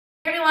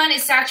Hey everyone,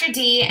 it's Dr.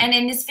 D, and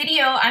in this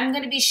video, I'm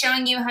going to be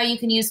showing you how you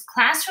can use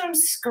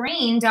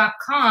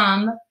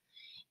ClassroomScreen.com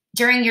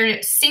during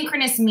your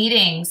synchronous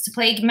meetings to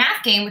play a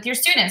math game with your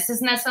students.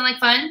 Doesn't that sound like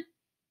fun?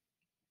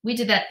 We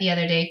did that the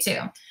other day too.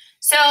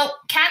 So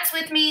Kat's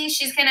with me.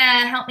 She's going to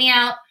help me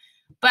out.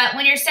 But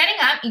when you're setting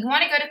up, you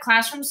want to go to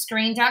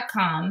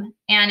ClassroomScreen.com,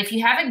 and if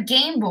you have a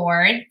game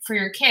board for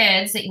your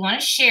kids that you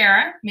want to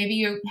share, maybe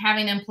you're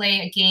having them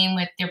play a game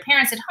with their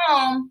parents at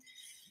home,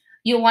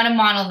 you'll want to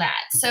model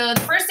that. So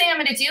the first thing I'm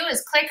going to do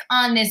is click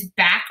on this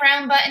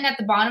background button at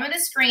the bottom of the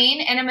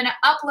screen, and I'm going to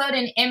upload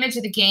an image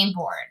of the game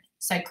board.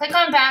 So I click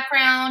on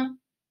background,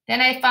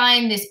 then I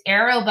find this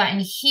arrow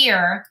button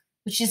here,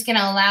 which is going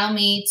to allow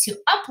me to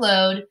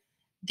upload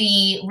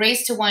the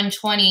Race to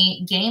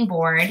 120 game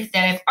board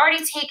that I've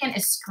already taken a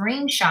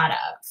screenshot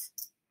of.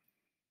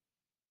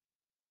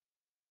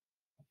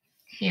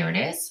 Here it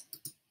is.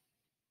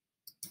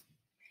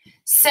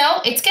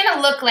 So it's going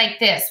to look like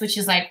this, which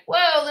is like,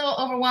 whoa, a little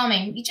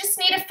overwhelming. You just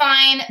need to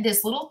find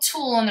this little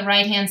tool on the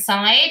right-hand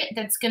side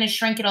that's going to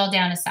shrink it all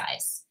down to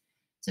size.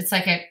 So it's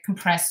like a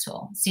compress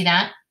tool. See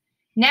that?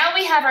 Now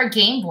we have our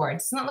game board.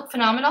 Doesn't that look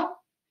phenomenal?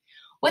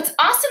 What's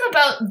awesome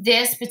about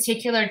this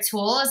particular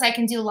tool is I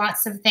can do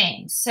lots of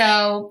things.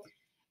 So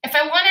if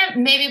I want to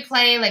maybe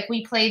play like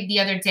we played the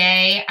other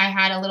day, I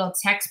had a little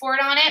text board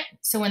on it.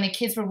 So when the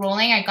kids were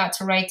rolling, I got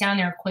to write down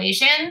their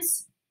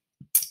equations.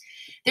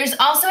 There's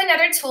also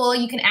another tool.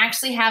 You can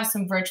actually have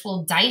some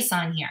virtual dice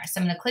on here. So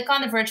I'm going to click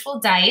on the virtual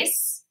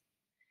dice.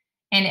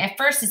 And at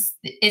first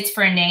it's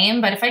for a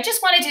name, but if I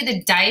just want to do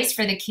the dice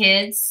for the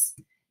kids,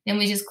 then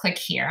we just click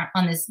here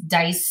on this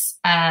dice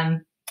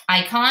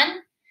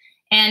icon.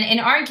 And in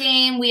our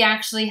game, we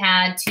actually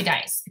had 2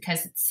 dice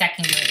because it's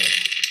second grade.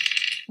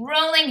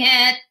 Rolling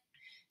it.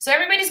 So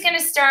everybody's going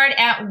to start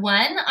at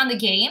 1 on the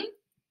game.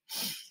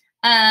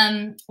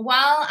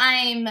 While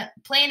I'm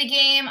playing the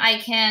game, I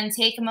can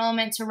take a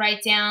moment to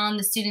write down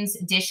the students'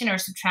 addition or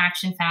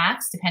subtraction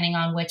facts, depending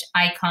on which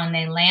icon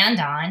they land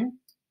on.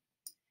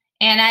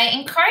 And I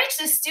encourage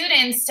the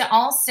students to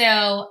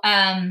also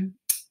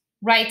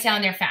write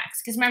down their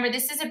facts. Because remember,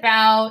 this is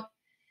about,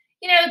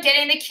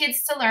 getting the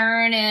kids to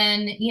learn.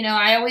 And,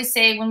 I always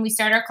say when we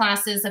start our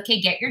classes,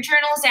 okay, get your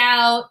journals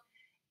out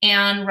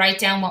and write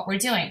down what we're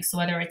doing. So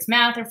whether it's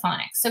math or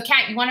phonics. So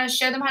Kat, you want to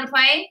show them how to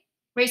play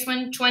Race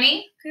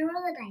 120? Roll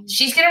the dice.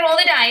 She's going to roll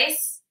the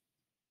dice.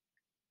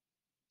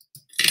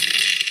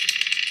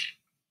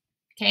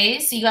 Okay,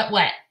 so you got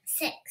what?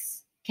 6.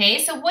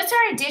 Okay, so what's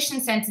our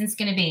addition sentence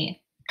going to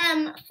be?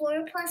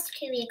 4 plus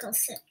 2 equals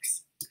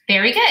 6.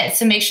 Very good.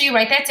 So make sure you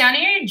write that down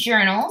in your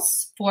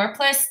journals. 4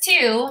 plus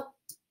 2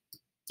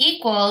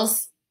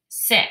 equals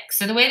 6.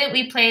 So the way that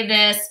we play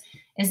this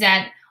is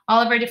that all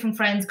of our different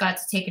friends got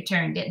to take a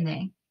turn, didn't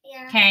they?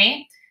 Yeah.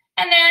 Okay.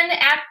 And then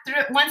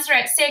once they're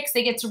at 6,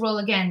 they get to roll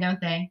again,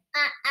 don't they?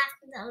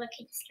 After the other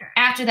kids' turn.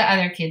 After the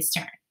other kids'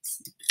 turns.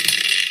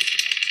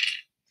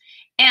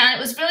 And it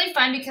was really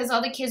fun because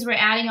all the kids were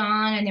adding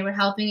on and they were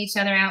helping each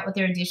other out with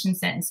their addition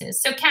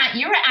sentences. So Kat,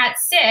 you were at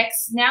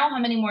 6. Now how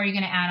many more are you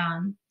going to add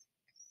on?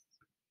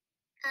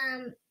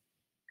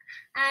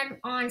 Add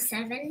on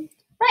 7.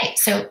 Right.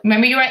 So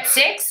remember you were at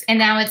 6 and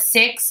now it's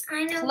 6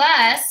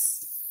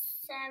 plus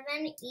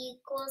 7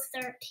 equals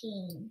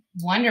 13.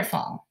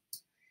 Wonderful.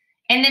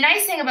 And the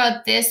nice thing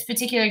about this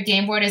particular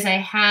game board is I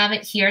have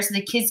it here so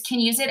the kids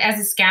can use it as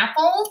a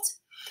scaffold.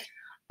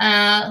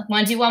 Want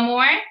to do one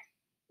more?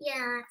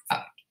 Yeah.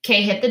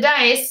 Okay, hit the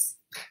dice.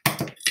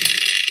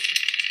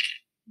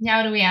 Now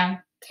what do we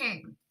have?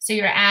 10. So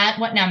you're at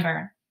what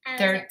number?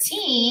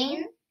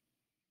 13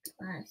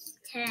 plus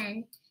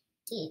 10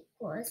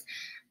 equals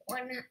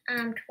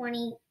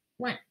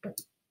 21.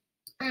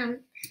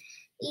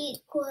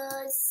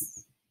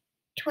 Equals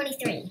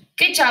 23.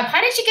 Good job.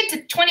 How did you get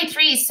to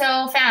 23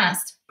 so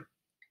fast?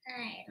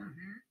 I don't know.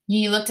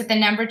 You looked at the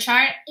number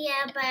chart?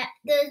 Yeah, but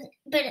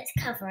it's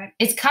covered.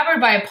 It's covered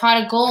by a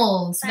pot of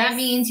gold. So that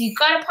means you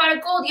got a pot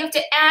of gold. You have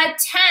to add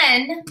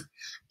 10.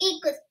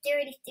 Equals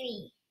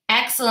 33.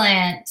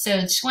 Excellent.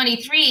 So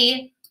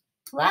 23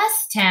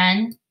 plus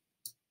 10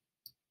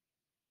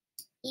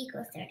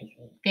 equals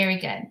 33. Very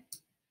good.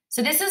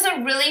 So this is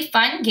a really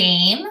fun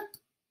game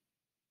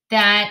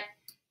that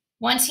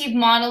once you've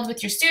modeled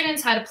with your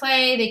students how to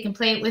play, they can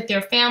play it with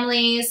their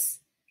families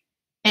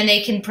and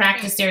they can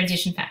practice their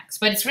addition facts.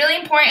 But it's really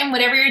important,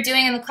 whatever you're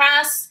doing in the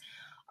class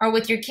or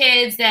with your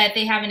kids, that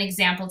they have an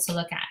example to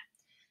look at.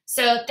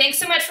 So thanks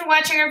so much for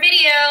watching our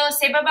video.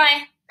 Say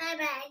bye-bye.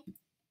 Bye-bye.